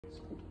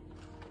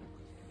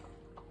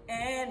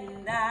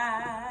And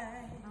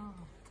I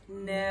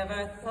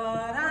never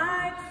thought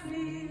I'd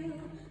feel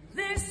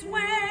this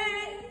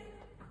way.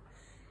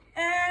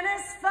 And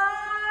as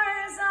far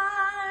as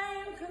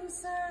I'm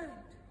concerned,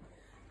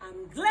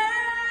 I'm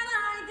glad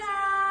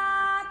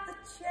I got the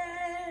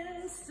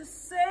chance to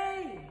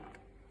say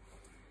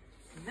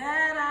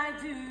that I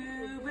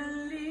do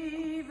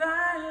believe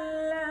I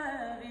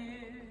love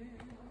you.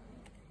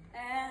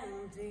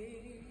 And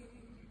if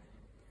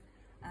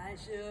I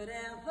should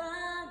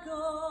ever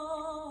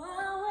go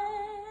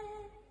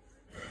away,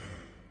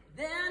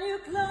 then you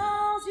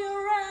close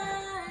your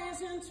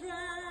eyes and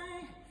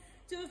try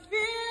to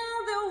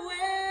feel the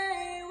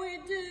way we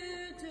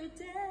do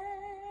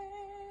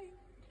today.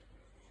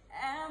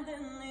 And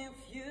then if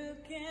you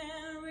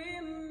can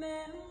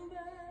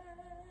remember,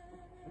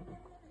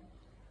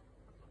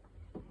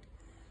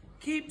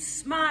 keep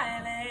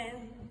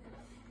smiling,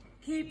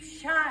 keep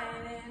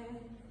shining,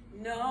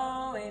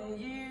 knowing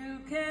you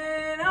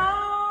can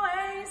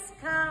always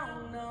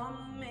count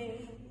on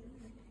me.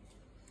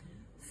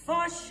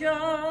 For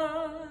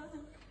sure,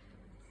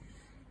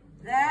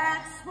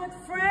 that's what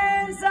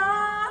friends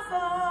are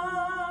for.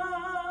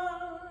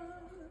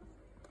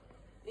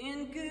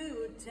 In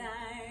good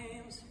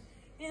times,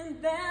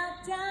 in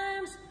bad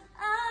times,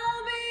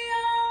 I'll be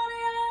on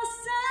your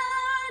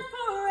side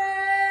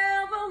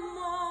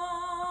forevermore.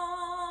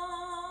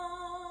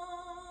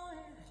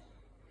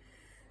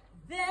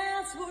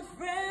 That's what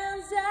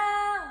friends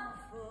are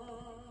for.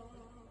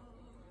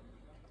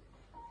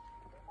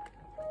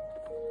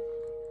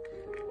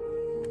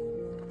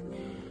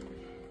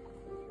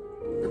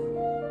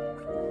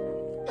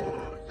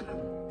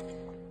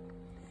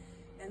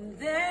 And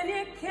then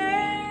you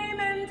came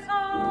and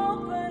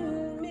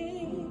opened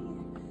me,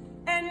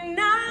 and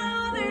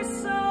now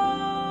there's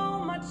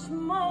so much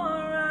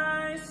more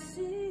I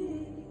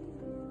see.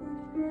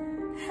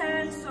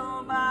 And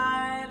so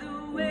by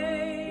the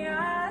way,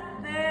 I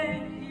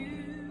thank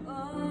you.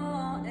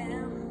 Oh,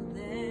 and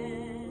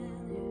then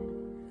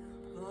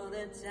for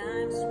the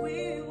times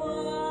we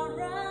were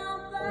around.